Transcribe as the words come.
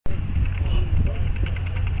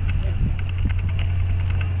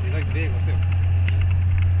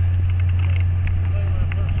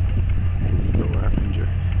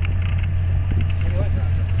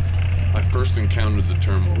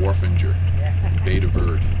term Wharfinger, Bay de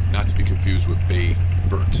Verde, not to be confused with Bay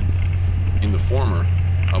Vert. In the former,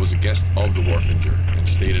 I was a guest of the Wharfinger and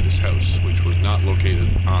stayed at his house, which was not located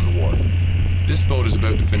on the wharf. This boat is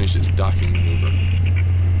about to finish its docking maneuver.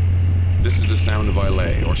 This is the Sound of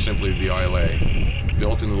Islay, or simply the Islay.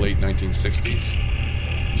 Built in the late 1960s,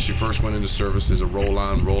 she first went into service as a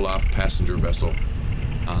roll-on, roll-off passenger vessel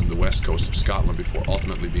on the west coast of Scotland before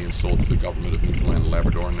ultimately being sold to the government of Newfoundland and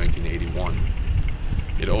Labrador in 1981.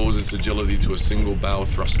 It owes its agility to a single bow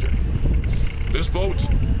thruster. This boat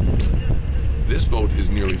is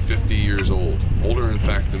nearly 50 years old, older in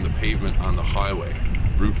fact than the pavement on the highway,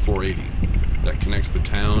 Route 480, that connects the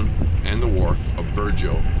town and the wharf of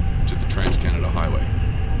Burgeo to the Trans-Canada Highway.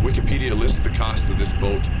 Wikipedia lists the cost of this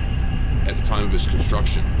boat at the time of its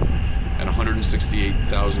construction at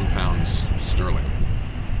 £168,000 sterling.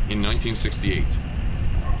 In 1968,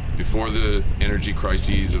 before the energy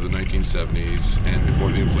crises of the 1970s and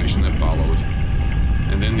before the inflation that followed,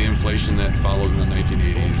 and then the inflation that followed in the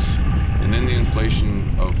 1980s, and then the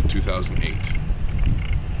inflation of 2008.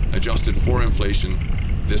 Adjusted for inflation,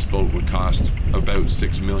 this boat would cost about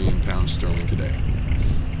 £6 million sterling today.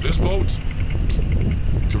 This boat,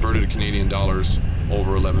 converted to Canadian dollars,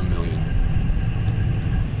 over 11 million.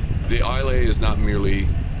 The Islay is not merely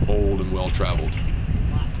old and well-traveled.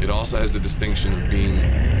 It also has the distinction of being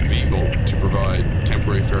the boat to provide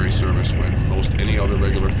temporary ferry service when most any other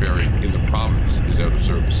regular ferry in the province is out of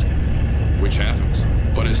service, which happens.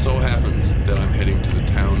 But it so happens that I'm heading to the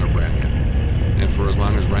town of Ramea, and for as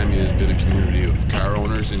long as Ramea has been a community of car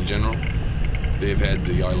owners in general, they've had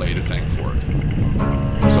the Islay to thank for it.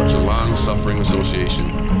 Such a long-suffering association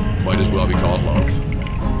might as well be called love.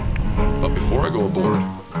 But before I go aboard,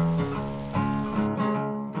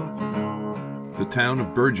 the town of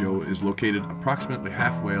Burgeo is located approximately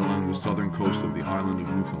halfway along the southern coast of the island of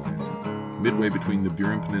Newfoundland, midway between the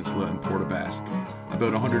Burin Peninsula and Port aux Basques,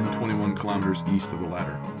 about 121 kilometers east of the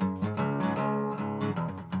latter.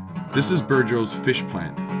 This is Burgeo's fish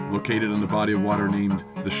plant, located in the body of water named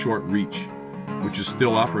the Short Reach, which is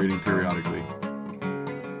still operating periodically.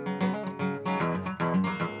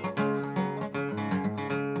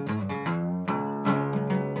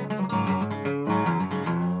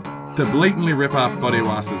 To blatantly rip off Buddy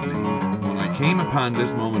Wass's name, when I came upon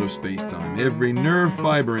this moment of space-time, every nerve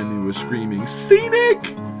fiber in me was screaming,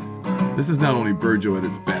 "Scenic!" This is not only Burgeo at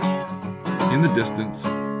its best. In the distance,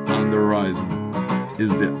 on the horizon,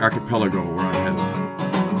 is the archipelago where I'm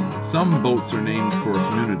headed. Some boats are named for a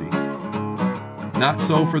community. Not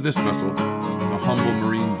so for this vessel, the humble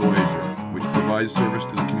marine Voyager, which provides service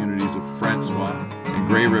to the communities of Francois and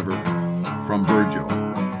Grey River from Burgeo.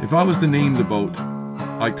 If I was to name the boat,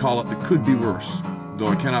 I'd call it the Could Be Worse, though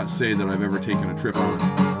I cannot say that I've ever taken a trip on it.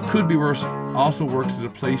 Could Be Worse also works as a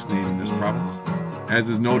place name in this province. As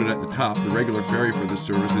is noted at the top, the regular ferry for this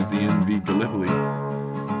service is the MV Gallipoli,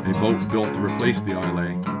 a boat built to replace the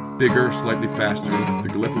Islay. Bigger, slightly faster, the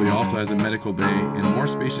Gallipoli also has a medical bay and more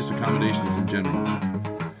spacious accommodations in general.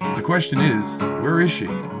 The question is, where is she?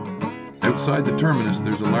 Outside the terminus,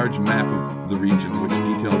 there's a large map of the region which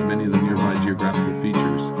details many of the nearby geographical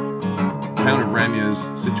features. The town of Ramea is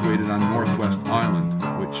situated on Northwest Island,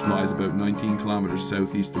 which lies about 19 kilometers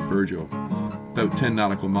southeast of Burgeo, about 10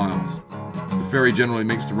 nautical miles. The ferry generally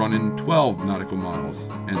makes the run in 12 nautical miles,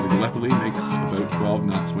 and the Gallipoli makes about 12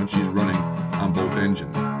 knots when she's running on both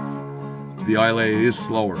engines. The Islay is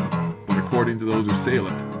slower, but according to those who sail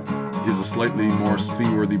it, is a slightly more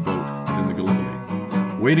seaworthy boat than the Gallipoli.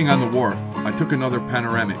 Waiting on the wharf, I took another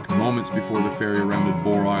panoramic moments before the ferry rounded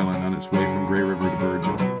Boar Island on its way from Grey River to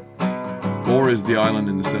Burgeo. Boar is the island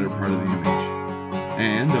in the center part of the image.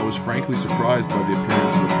 And I was frankly surprised by the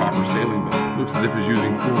appearance of a proper sailing vessel. It looks as if it's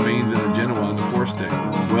using full mains and a Genoa on the forestay,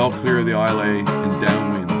 well clear of the Islay and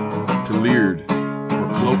downwind, to leeward, or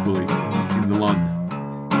colloquially, in the Lund.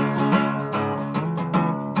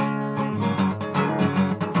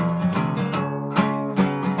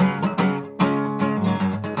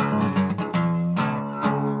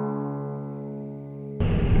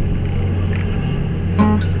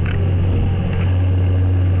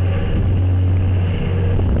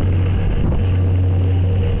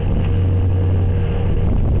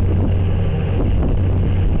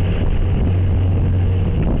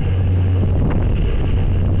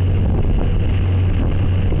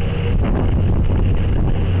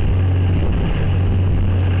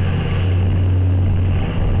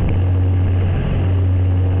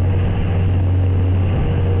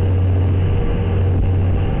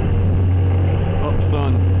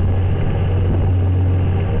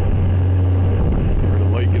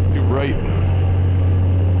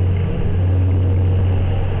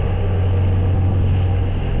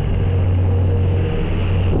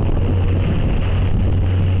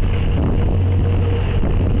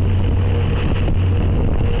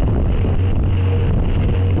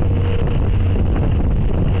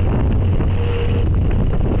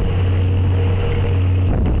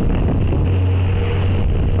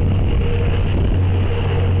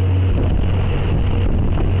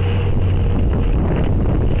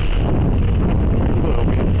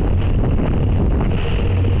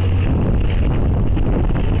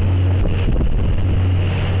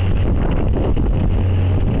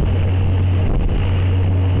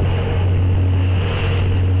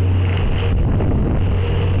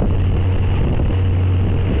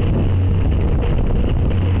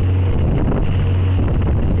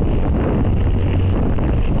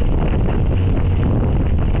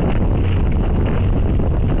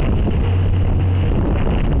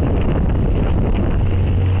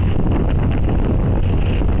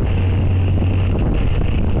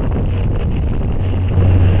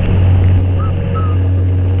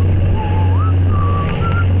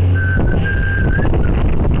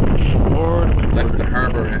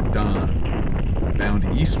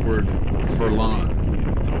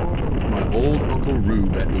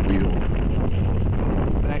 Rube at the wheel.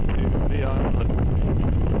 Back to the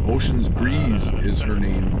island. Ocean's Breeze is her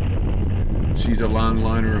name. She's a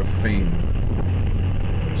longliner of fame.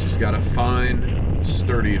 She's got a fine,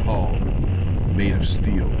 sturdy hull made of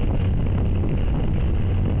steel.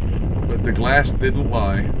 But the glass didn't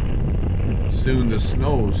lie. Soon the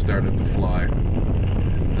snow started to fly,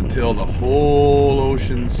 until the whole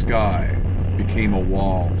ocean sky became a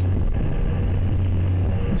wall.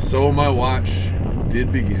 And so my watch did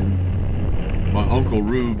begin, my Uncle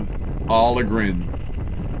Rube all a grin,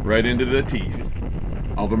 right into the teeth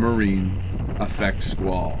of a marine effect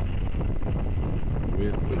squall.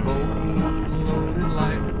 With the boat loaded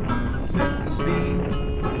light, set the steam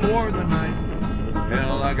for the night,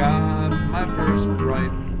 hell, I got my first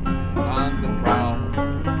fright on the prow.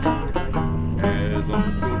 As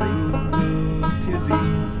Uncle Rube took his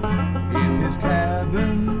ease in his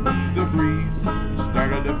cabin, the breeze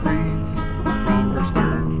started to freeze from her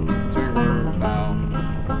stern to her bow.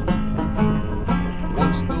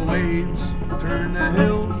 Once the waves turned the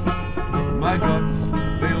hills, my guts,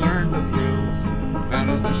 they learned the thrills, found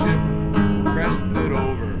as the ship crested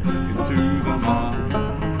over into the maw.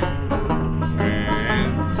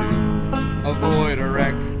 And to avoid a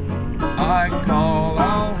wreck, I call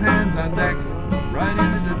all hands on deck, right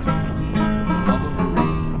into the teeth of a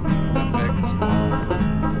marine effect squall.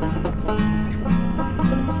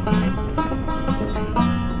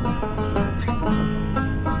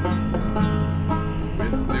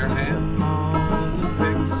 With their handmills and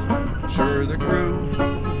picks, sure the crew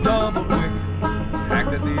double quick,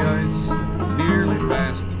 hacked at the ice nearly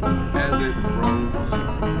fast as it froze.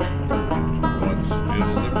 But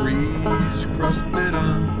still the freeze crusted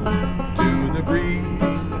on to the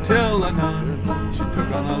breeze till anon she took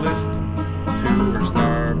on a list to her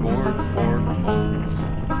starboard portholes.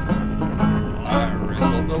 I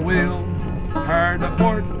wrestled the wheel hard to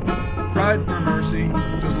port, cried for mercy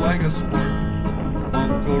just like a sport.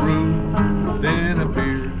 Uncle Rube then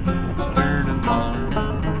appeared, stern and calm,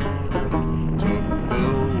 took the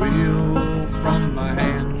wheel from my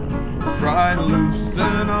hand, cried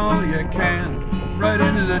loosen all you can, right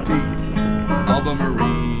into the teeth of a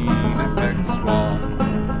marine effect squall.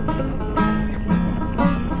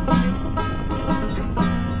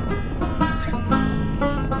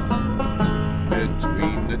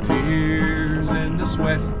 Between the tears and the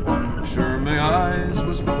sweat, sure my eyes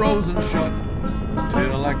was frozen shut,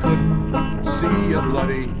 till I couldn't see a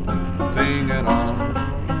bloody thing at all.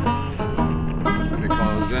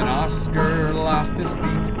 Because an Oscar lost his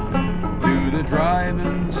feet due to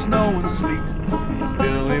driving snow and sleet,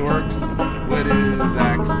 still he works with his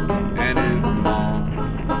axe and his maul.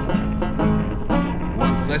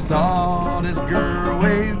 Once I saw this girl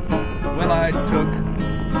wave, well, I took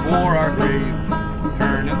for our grave,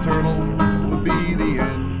 turning turtle would be the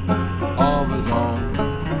end of us all.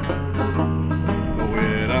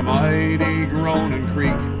 With a mighty groan and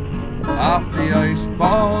creak, off the ice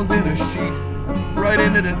falls in a sheet, right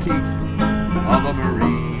into the teeth of a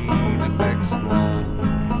marine effect squall.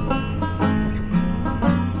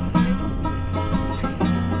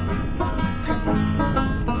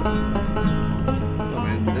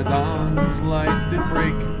 When the dawn's light did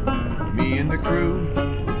break, me and the crew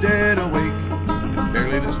were dead awake, and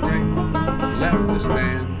barely the strength left to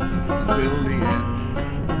stand until the end.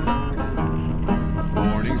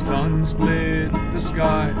 Morning sun split the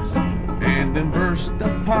skies, and then burst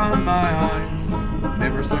upon my eyes.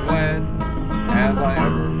 Never so glad have I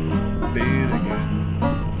ever been again.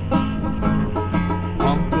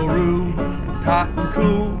 Uncle Rube, taut and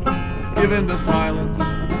cool, given to silence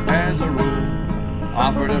as a rule,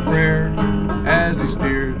 offered a prayer as he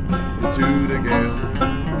steered into the gale.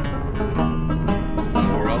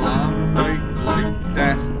 For a long night like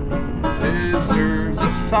that deserves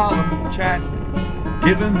a solemn chat,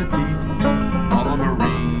 given the teeth of a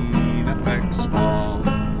marine effect squall.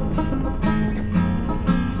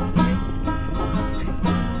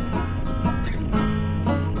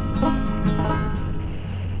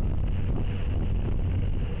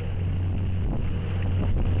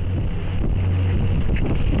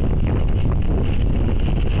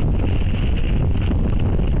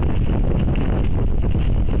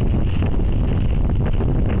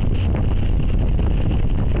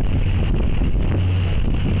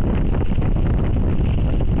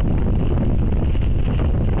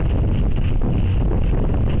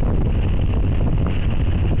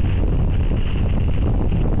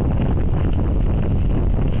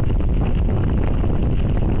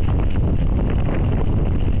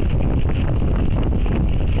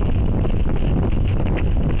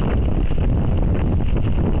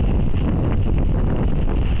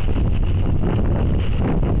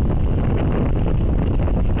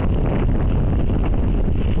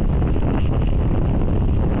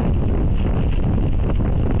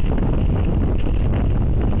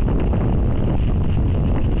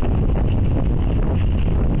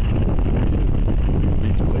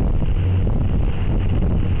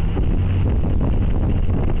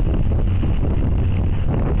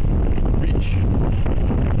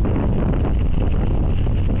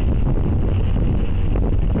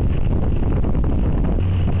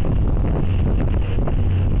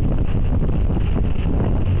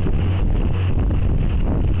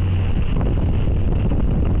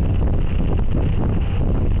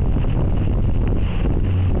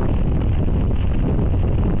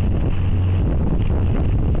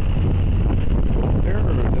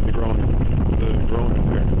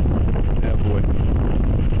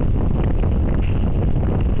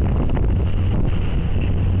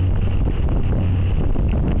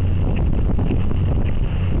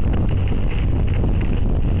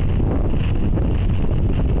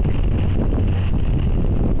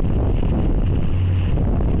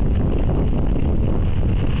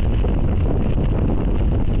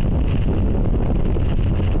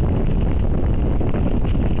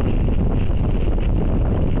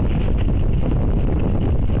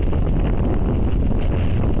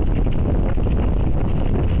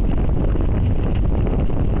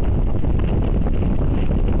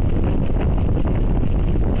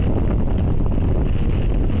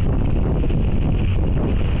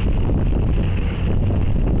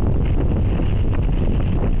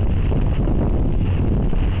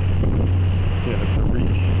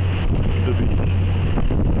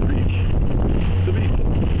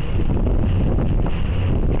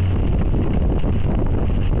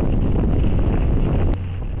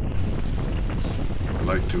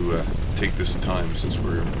 to take this time, since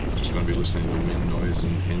we're just going to be listening to the wind noise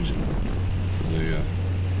and engine for the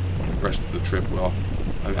rest of the trip. Well,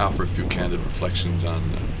 I offer a few candid reflections on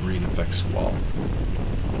marine effects squall.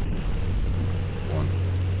 1.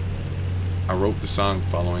 I wrote the song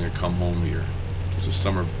following a come home year. It was a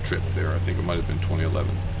summer trip there. I think it might have been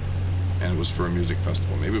 2011, and it was for a music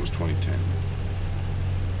festival. Maybe it was 2010.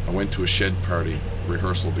 I went to a shed party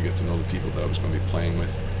rehearsal to get to know the people that I was going to be playing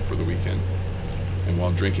with for the weekend. And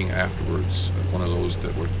while drinking afterwards, one of those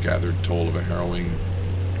that were gathered told of a harrowing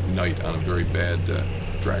night on a very bad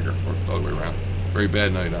dragger, or the other way around. Very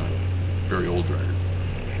bad night on a very old dragger.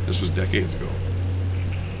 This was decades ago.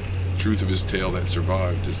 The truth of his tale that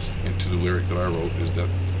survived is, into the lyric that I wrote, is that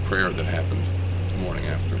prayer that happened the morning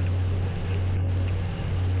after.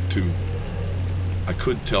 2. I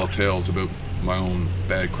could tell tales about my own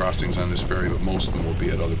bad crossings on this ferry, but most of them will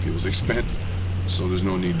be at other people's expense, so there's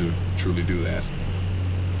no need to truly do that.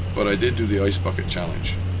 But I did do the ice bucket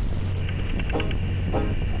challenge.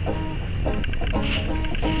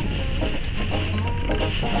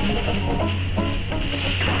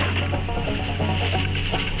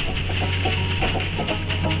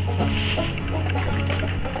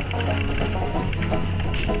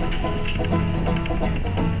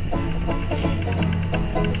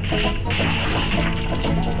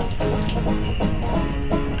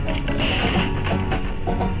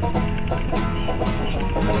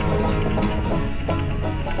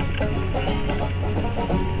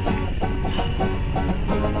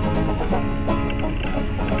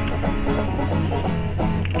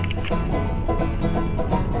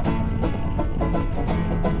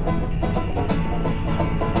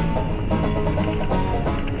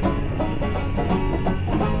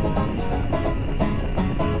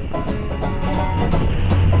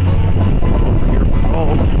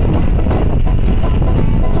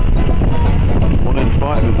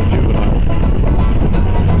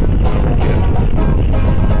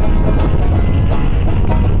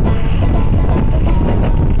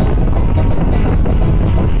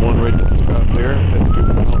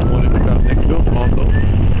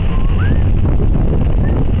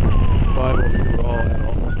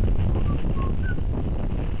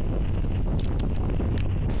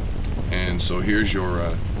 So here's your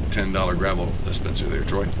 $10 gravel dispenser there,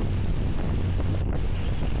 Troy.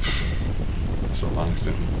 That's a long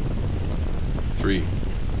sentence. 3.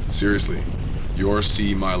 Seriously, your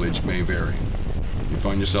sea mileage may vary. You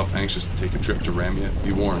find yourself anxious to take a trip to Ramea,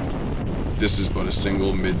 be warned. This is but a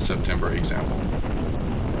single mid-September example.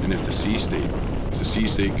 And if the sea state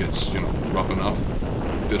gets, rough enough,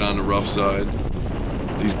 bit on the rough side,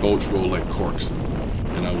 these boats roll like corks.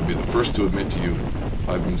 And I will be the first to admit to you,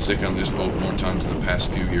 I've been sick on this boat more times in the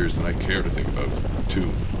past few years than I care to think about.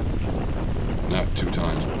 2. Not 2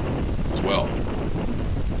 times, as well.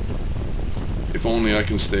 If only I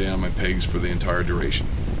can stay on my pegs for the entire duration,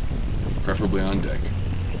 preferably on deck,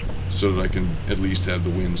 so that I can at least have the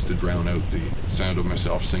winds to drown out the sound of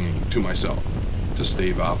myself singing to myself, to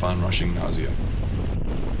stave off onrushing nausea.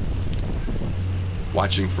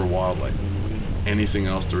 Watching for wildlife, anything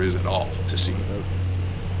else there is at all to see,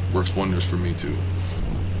 works wonders for me too.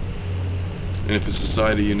 And if it's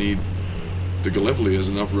society you need, the Gallipoli has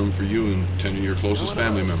enough room for you and 10 of your closest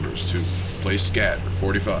family members to play scat or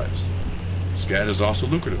 45s. Scat is also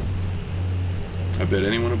lucrative. I bet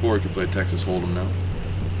anyone aboard could play Texas Hold'em now.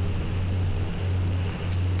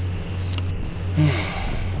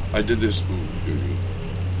 I did this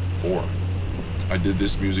 4. I did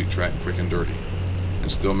this music track quick and dirty,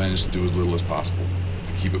 and still managed to do as little as possible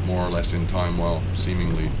to keep it more or less in time while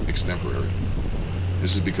seemingly extemporary.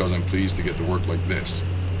 This is because I'm pleased to get to work like this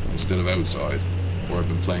instead of outside, where I've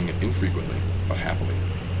been playing it infrequently but happily.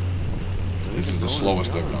 This is the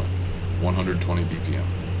slowest I've done, 120 BPM,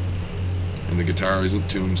 and the guitar isn't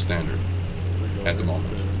tuned standard at the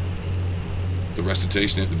moment. The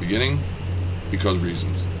recitation at the beginning, because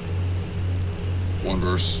reasons. 1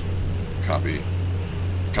 verse, copy.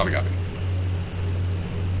 5.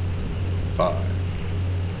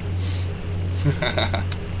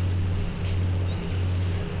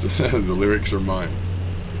 The lyrics are mine.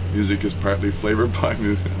 Music is partly flavored by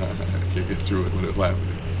music. I can't get through it without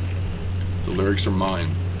laughing. The lyrics are mine.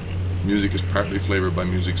 Music is partly flavored by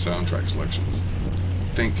music soundtrack selections.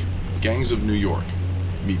 Think Gangs of New York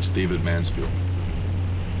meets David Mansfield.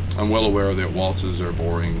 I'm well aware that waltzes are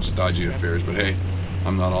boring, stodgy affairs, but hey,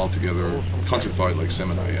 I'm not altogether countrified like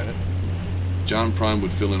Seminole yet. John Prine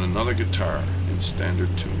would fill in another guitar in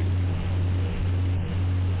standard tuning.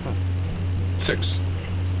 6.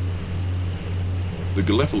 The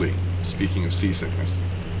Gallipoli, speaking of seasickness,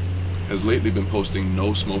 has lately been posting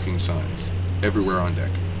no smoking signs, everywhere on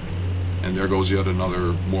deck. And there goes yet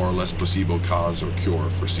another more or less placebo cause or cure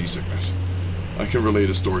for seasickness. I can relate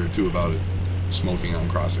a story or two about it, smoking on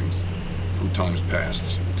crossings, from times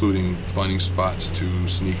past, including finding spots to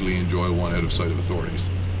sneakily enjoy one out of sight of authorities.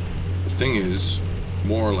 The thing is,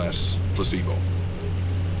 more or less, placebo.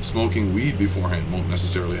 Smoking weed beforehand won't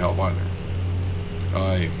necessarily help either.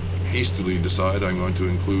 I hastily decide I'm going to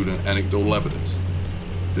include an anecdotal evidence.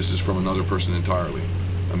 This is from another person entirely.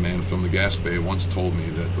 A man from the gas bay once told me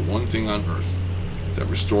that the one thing on earth that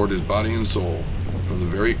restored his body and soul from the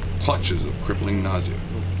very clutches of crippling nausea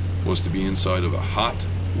was to be inside of a hot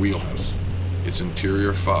wheelhouse, its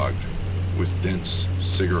interior fogged with dense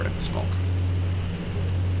cigarette smoke.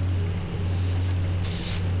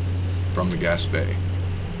 From the gas bay.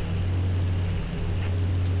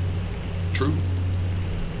 True.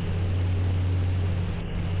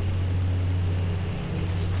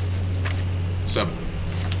 Seven.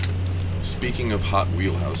 Speaking of hot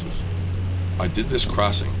wheelhouses, I did this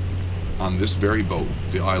crossing on this very boat,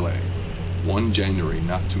 the Islay, one January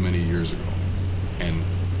not too many years ago. And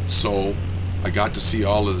so I got to see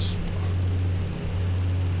all of this.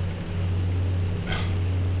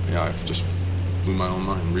 Yeah, I just blew my own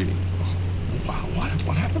mind reading. Oh, wow,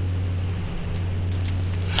 what happened?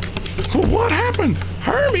 What happened?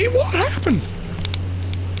 Herbie, what happened?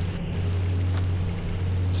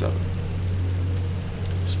 7.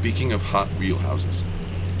 Speaking of hot wheelhouses,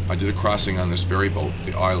 I did a crossing on this very boat,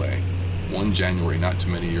 the Islay, one January not too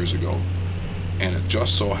many years ago, and it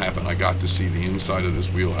just so happened I got to see the inside of this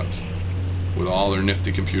wheelhouse with all their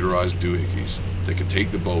nifty computerized doohickeys that could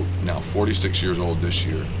take the boat, now 46 years old this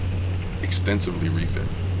year, extensively refit.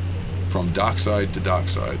 From dockside to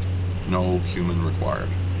dockside, no human required.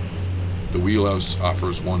 The wheelhouse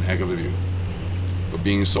offers one heck of a view, but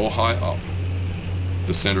being so high up,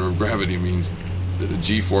 the center of gravity means that the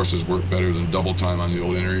G-forces work better than double time on the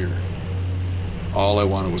old inner ear. All I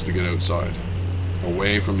wanted was to get outside,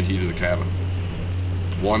 away from the heat of the cabin.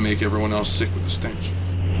 Why make everyone else sick with the stench?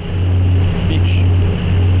 Beach.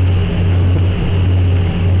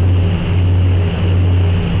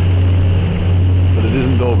 But it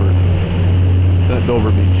isn't Dover. It's not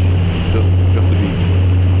Dover Beach. It's just a beach.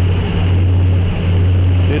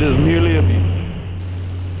 It is merely a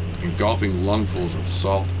beach. Engulfing lungfuls of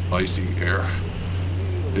salt, icy air.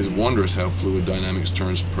 It is wondrous how fluid dynamics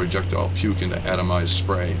turns projectile puke into atomized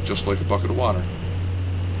spray, just like a bucket of water.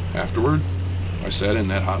 Afterward, I sat in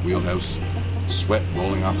that hot wheelhouse, sweat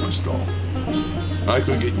rolling off my skull. I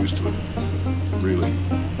could get used to it, really.